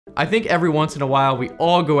I think every once in a while we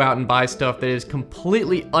all go out and buy stuff that is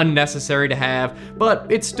completely unnecessary to have, but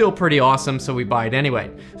it's still pretty awesome, so we buy it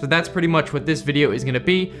anyway. So that's pretty much what this video is gonna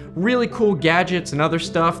be. Really cool gadgets and other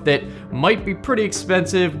stuff that might be pretty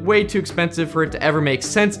expensive, way too expensive for it to ever make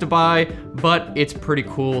sense to buy, but it's pretty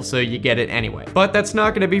cool, so you get it anyway. But that's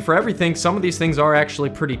not gonna be for everything. Some of these things are actually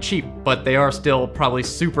pretty cheap, but they are still probably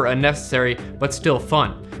super unnecessary, but still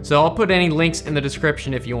fun. So I'll put any links in the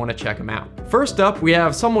description if you want to check them out. First up, we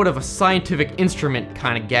have somewhat of a scientific instrument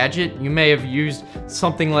kind of gadget. You may have used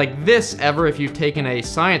something like this ever if you've taken a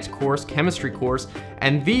science course, chemistry course,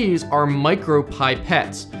 and these are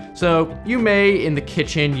micropipettes. So you may in the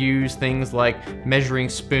kitchen use things like measuring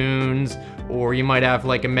spoons, or you might have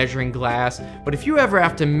like a measuring glass, but if you ever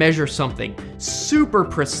have to measure something super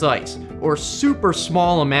precise or super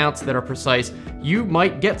small amounts that are precise, you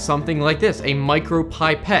might get something like this, a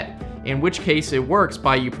micropipette, in which case it works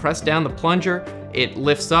by you press down the plunger, it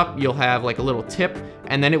lifts up, you'll have like a little tip,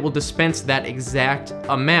 and then it will dispense that exact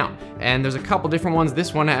amount. And there's a couple different ones.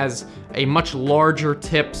 This one has a much larger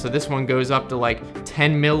tip, so this one goes up to like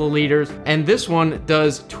 10 milliliters, and this one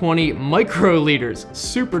does 20 microliters,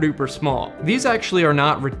 super duper small. These actually are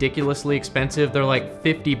not ridiculously expensive. They're like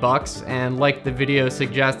 50 bucks, and like the video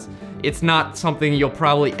suggests, it's not something you'll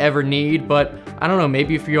probably ever need, but I don't know,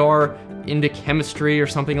 maybe if you are into chemistry or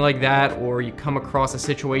something like that, or you come across a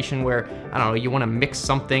situation where, I don't know, you want to mix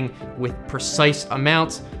something with precise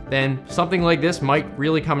amounts, then something like this might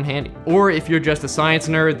really come in handy. Or if you're just a science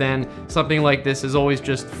nerd, then something like this is always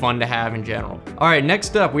just fun to have in general. All right,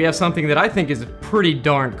 next up, we have something that I think is pretty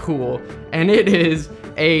darn cool, and it is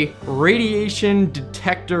a radiation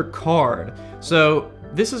detector card. So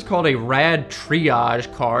this is called a rad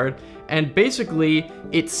triage card, and basically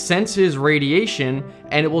it senses radiation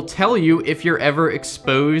and it will tell you if you're ever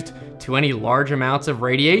exposed to any large amounts of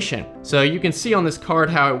radiation. So you can see on this card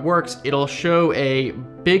how it works. It'll show a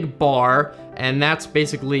big bar, and that's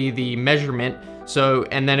basically the measurement. So,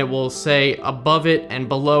 and then it will say above it and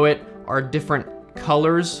below it are different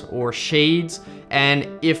colors or shades, and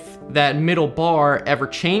if that middle bar ever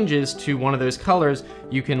changes to one of those colors,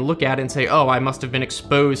 you can look at it and say, oh, I must have been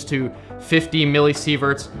exposed to 50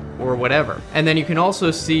 millisieverts or whatever. And then you can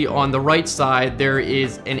also see on the right side, there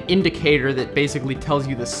is an indicator that basically tells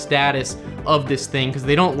you the status of this thing, because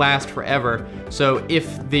they don't last forever. So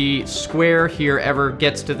if the square here ever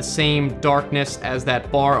gets to the same darkness as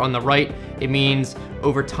that bar on the right, it means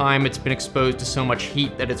over time it's been exposed to so much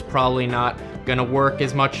heat that it's probably not gonna work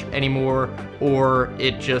as much anymore, or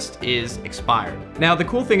it just is expired. Now the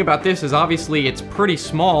cool thing about this is obviously it's pretty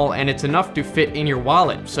small and it's enough to fit in your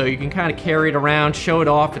wallet, so you can kind of carry it around, show it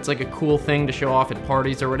off. It's like a cool thing to show off at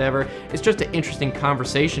parties or whatever. It's just an interesting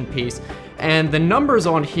conversation piece. And the numbers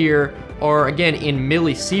on here are again in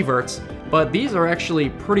millisieverts, but these are actually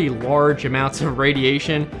pretty large amounts of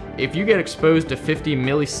radiation. If you get exposed to 50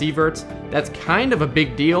 millisieverts, that's kind of a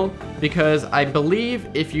big deal, because I believe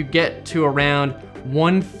if you get to around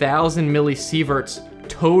 1,000 millisieverts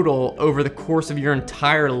total over the course of your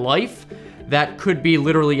entire life, that could be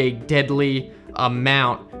literally a deadly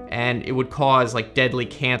amount, and it would cause like deadly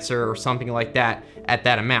cancer or something like that at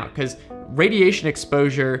that amount, because radiation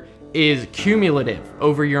exposure is cumulative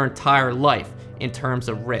over your entire life in terms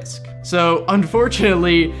of risk. So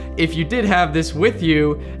unfortunately, if you did have this with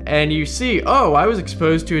you and you see, oh, I was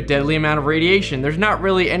exposed to a deadly amount of radiation, there's not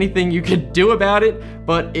really anything you can do about it,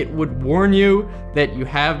 but it would warn you that you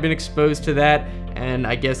have been exposed to that, and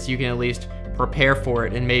I guess you can at least prepare for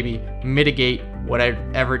it and maybe mitigate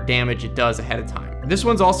whatever damage it does ahead of time. This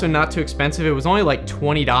one's also not too expensive. It was only like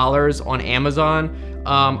 $20 on Amazon.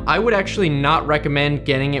 I would actually not recommend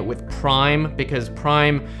getting it with Prime, because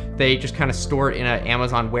Prime, they just kind of store it in an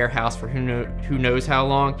Amazon warehouse for who knows how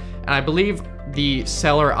long. And I believe the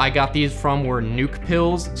seller I got these from were Nuke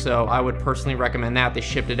pills, so I would personally recommend that. They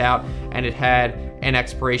shipped it out and it had an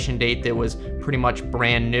expiration date that was pretty much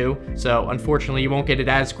brand new. So unfortunately, you won't get it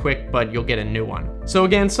as quick, but you'll get a new one. So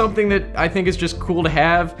again, something that I think is just cool to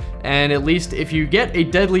have, and at least if you get a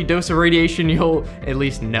deadly dose of radiation, you'll at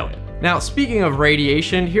least know it. Now, speaking of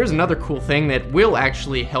radiation, here's another cool thing that will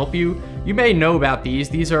actually help you. You may know about these.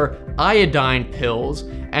 These are iodine pills,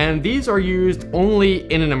 and these are used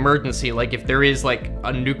only in an emergency, like if there is like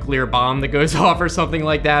a nuclear bomb that goes off or something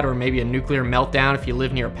like that, or maybe a nuclear meltdown if you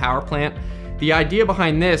live near a power plant. The idea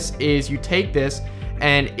behind this is you take this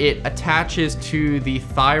and it attaches to the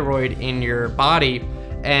thyroid in your body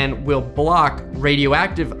and will block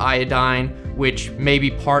radioactive iodine, which may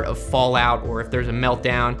be part of fallout, or if there's a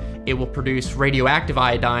meltdown, it will produce radioactive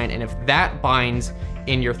iodine, and if that binds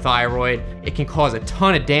in your thyroid, it can cause a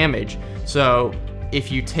ton of damage. So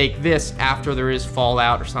if you take this after there is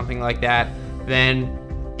fallout or something like that, then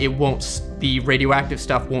the radioactive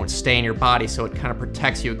stuff won't stay in your body, so it kind of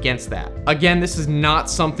protects you against that. Again, this is not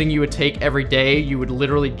something you would take every day. You would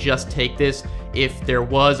literally just take this if there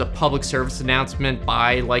was a public service announcement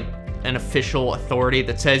by like an official authority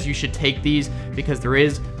that says you should take these because there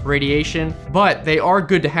is radiation. But they are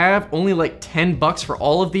good to have. Only like 10 bucks for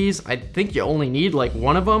all of these. I think you only need like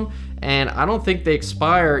one of them, and I don't think they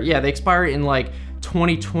expire. Yeah, they expire in like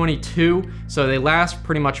 2022, so they last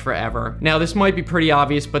pretty much forever. Now, this might be pretty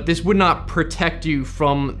obvious, but this would not protect you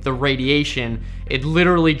from the radiation. It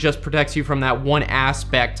literally just protects you from that one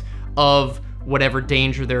aspect of whatever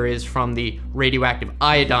danger there is from the radioactive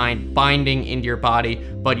iodine binding into your body,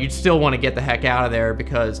 but you'd still want to get the heck out of there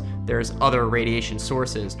because there's other radiation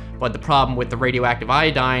sources. But the problem with the radioactive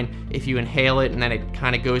iodine, if you inhale it and then it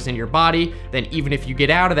kind of goes into your body, then even if you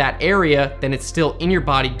get out of that area, then it's still in your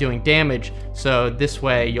body doing damage. So this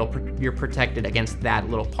way you're protected against that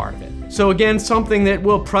little part of it. So again, something that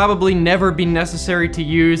will probably never be necessary to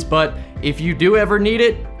use, but if you do ever need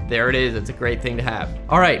it, there it is. It's a great thing to have.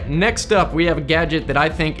 All right, next up, we have a gadget that I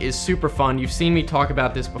think is super fun. You've seen me talk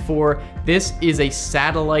about this before. This is a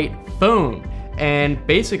satellite phone. And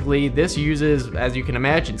basically, this uses, as you can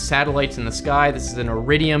imagine, satellites in the sky. This is an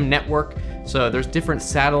Iridium network. So there's different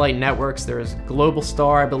satellite networks. There's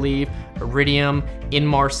Globalstar, I believe, Iridium,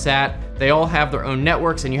 Inmarsat. They all have their own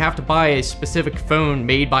networks, and you have to buy a specific phone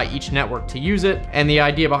made by each network to use it. And the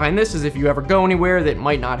idea behind this is if you ever go anywhere that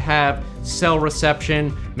might not have cell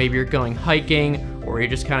reception, maybe you're going hiking, or you're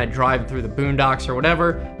just kind of driving through the boondocks or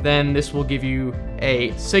whatever, then this will give you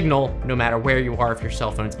a signal no matter where you are if your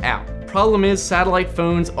cell phone's out. Problem is, satellite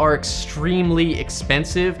phones are extremely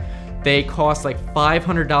expensive. They cost like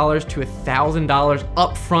 $500 to $1,000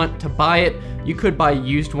 up front to buy it. You could buy a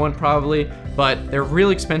used one probably, but they're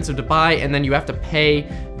really expensive to buy, and then you have to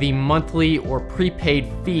pay the monthly or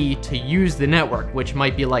prepaid fee to use the network, which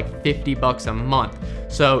might be like 50 bucks a month.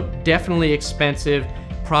 So definitely expensive.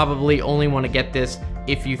 Probably only want to get this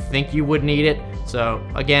if you think you would need it. So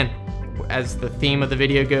again, as the theme of the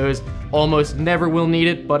video goes, almost never will need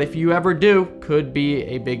it, but if you ever do, could be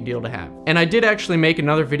a big deal to have. And I did actually make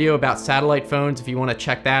another video about satellite phones if you want to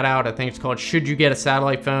check that out. I think it's called Should You Get a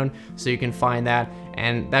Satellite Phone? So you can find that,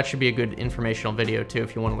 and that should be a good informational video too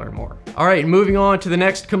if you want to learn more. All right, moving on to the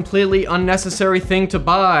next completely unnecessary thing to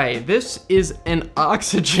buy. This is an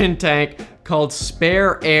oxygen tank called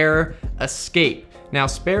Spare Air Escape. Now,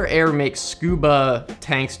 Spare Air makes scuba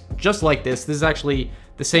tanks just like this. This is actually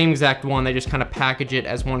the same exact one. They just kind of package it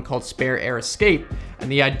as one called Spare Air Escape.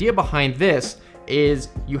 And the idea behind this is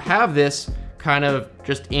you have this kind of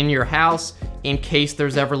just in your house in case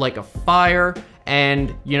there's ever like a fire.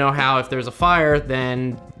 And you know how if there's a fire,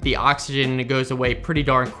 then the oxygen goes away pretty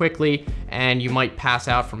darn quickly and you might pass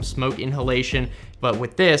out from smoke inhalation. But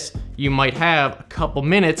with this, you might have a couple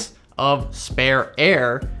minutes of spare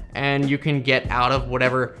air and you can get out of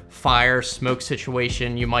whatever fire, smoke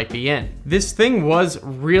situation you might be in. This thing was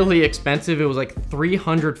really expensive. It was like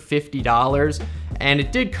 $350, and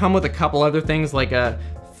it did come with a couple other things like a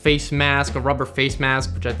face mask, a rubber face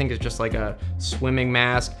mask, which I think is just like a swimming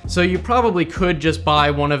mask. So you probably could just buy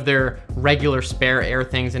one of their regular spare air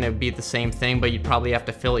things and it would be the same thing, but you'd probably have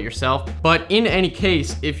to fill it yourself. But in any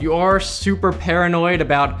case, if you are super paranoid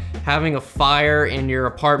about having a fire in your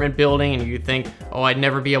apartment building and you think, oh, I'd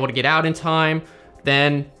never be able to get out in time,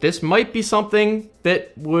 then this might be something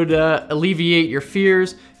that would alleviate your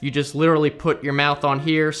fears. You just literally put your mouth on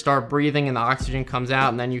here, start breathing, and the oxygen comes out,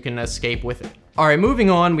 and then you can escape with it. All right, moving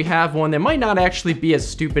on, we have one that might not actually be as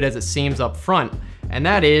stupid as it seems up front, and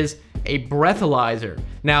that is a breathalyzer.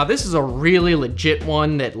 Now, this is a really legit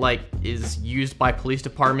one that like is used by police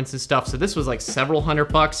departments and stuff. So this was like several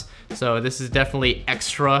 $100. So this is definitely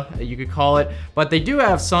extra, you could call it. But they do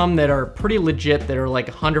have some that are pretty legit that are like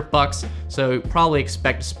 $100. So probably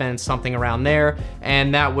expect to spend something around there.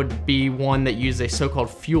 And that would be one that uses a so-called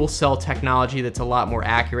fuel cell technology that's a lot more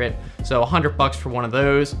accurate. So $100 for one of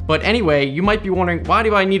those. But anyway, you might be wondering, why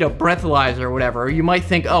do I need a breathalyzer or whatever? Or you might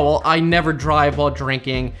think, oh, well, I never drive while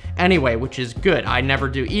drinking anyway, which is good. I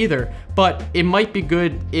never do either. But it might be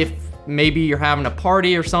good if maybe you're having a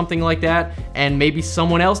party or something like that, and maybe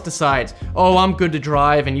someone else decides, oh, I'm good to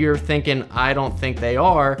drive, and you're thinking, I don't think they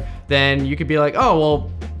are, then you could be like, oh,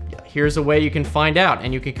 well, here's a way you can find out,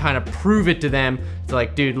 and you can kind of prove it to them. It's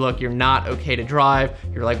like, dude, look, you're not okay to drive.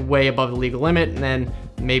 You're like way above the legal limit, and then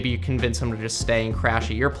maybe you convince them to just stay and crash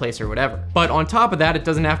at your place or whatever. But on top of that, it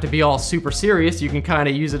doesn't have to be all super serious. You can kind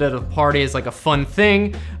of use it at a party as like a fun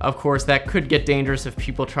thing. Of course, that could get dangerous if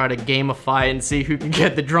people try to gamify it and see who can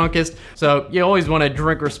get the drunkest. So you always want to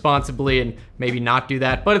drink responsibly and maybe not do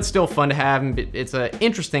that, but it's still fun to have, and it's an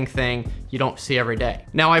interesting thing you don't see every day.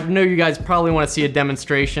 Now, I know you guys probably want to see a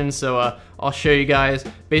demonstration, so I'll show you guys.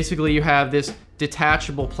 Basically, you have this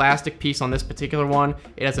detachable plastic piece on this particular one.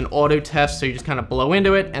 It has an auto test, so you just kind of blow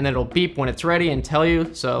into it, and then it'll beep when it's ready and tell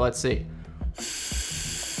you. So let's see.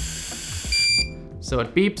 So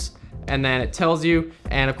it beeps, and then it tells you,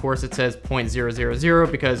 and of course it says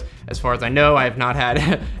 0.000 because as far as I know, I have not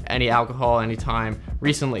had any alcohol anytime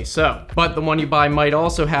recently. So, but the one you buy might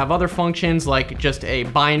also have other functions like just a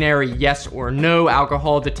binary yes or no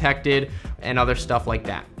alcohol detected and other stuff like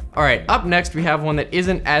that. All right, up next we have one that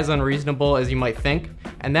isn't as unreasonable as you might think,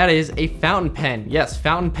 and that is a fountain pen. Yes,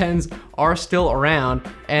 fountain pens are still around,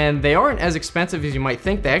 and they aren't as expensive as you might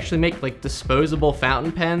think. They actually make like disposable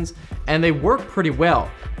fountain pens, and they work pretty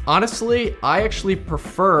well. Honestly, I actually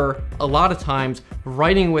prefer a lot of times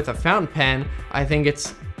writing with a fountain pen. I think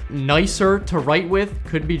it's nicer to write with,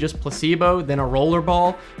 could be just placebo, than a roller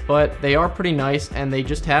ball, but they are pretty nice, and they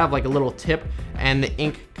just have like a little tip and the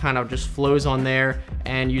ink kind of just flows on there,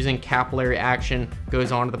 and using capillary action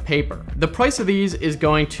goes onto the paper. The price of these is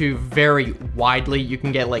going to vary widely. You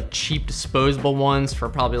can get like cheap disposable ones for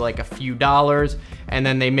probably like a few dollars, and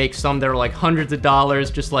then they make some that are like hundreds of dollars,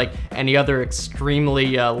 just like any other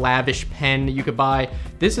extremely lavish pen you could buy.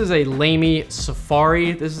 This is a Lamey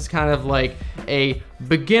Safari. This is kind of like a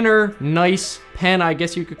beginner nice pen, I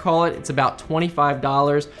guess you could call it. It's about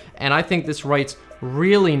 $25, and I think this writes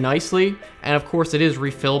really nicely, and of course it is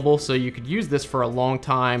refillable, so you could use this for a long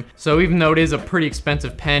time. So even though it is a pretty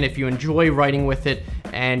expensive pen, if you enjoy writing with it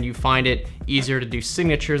and you find it easier to do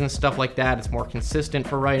signatures and stuff like that, it's more consistent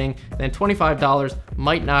for writing, then $25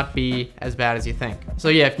 might not be as bad as you think. So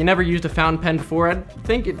yeah, if you never used a fountain pen before, I'd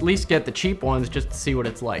think at least get the cheap ones just to see what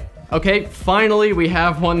it's like. Okay, finally we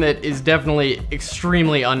have one that is definitely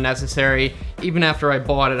extremely unnecessary. Even after I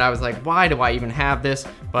bought it, I was like, why do I even have this?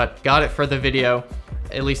 But got it for the video.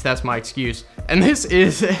 At least that's my excuse. And this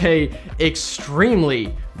is a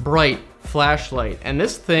extremely bright flashlight. And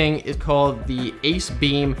this thing is called the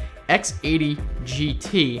AceBeam X80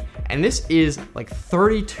 GT. And this is like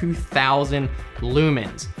 32,000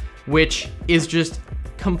 lumens, which is just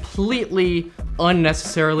completely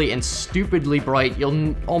unnecessarily and stupidly bright.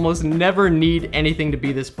 You'll almost never need anything to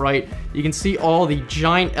be this bright. You can see all the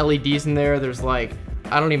giant LEDs in there. There's like,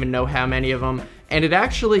 I don't even know how many of them. And it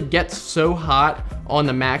actually gets so hot on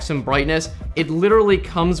the maximum brightness, it literally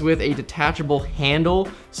comes with a detachable handle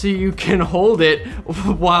so you can hold it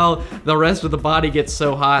while the rest of the body gets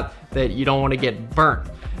so hot that you don't want to get burnt.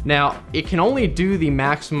 Now, it can only do the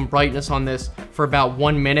maximum brightness on this for about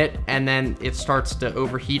 1 minute, and then it starts to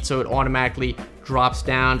overheat, so it automatically drops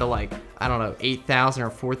down to like, I don't know, 8,000 or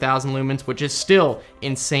 4,000 lumens, which is still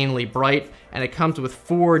insanely bright, and it comes with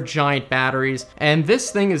 4 giant batteries. And this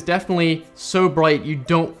thing is definitely so bright you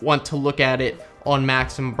don't want to look at it on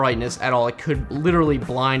maximum brightness at all. It could literally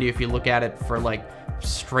blind you if you look at it for like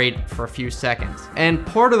straight for a few seconds. And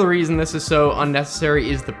part of the reason this is so unnecessary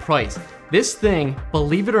is the price. This thing,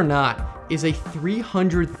 believe it or not, is a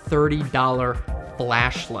 $330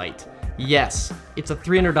 flashlight. Yes, it's a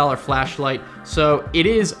 $300 flashlight, so it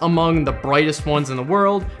is among the brightest ones in the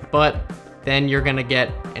world, but then you're gonna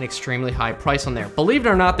get an extremely high price on there. Believe it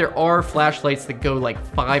or not, there are flashlights that go like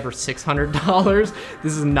 $500 or $600.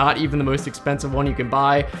 This is not even the most expensive one you can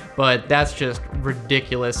buy, but that's just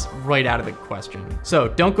ridiculous right out of the question. So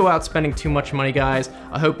don't go out spending too much money, guys.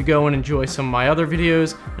 I hope you go and enjoy some of my other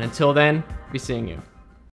videos, and until then, be seeing you.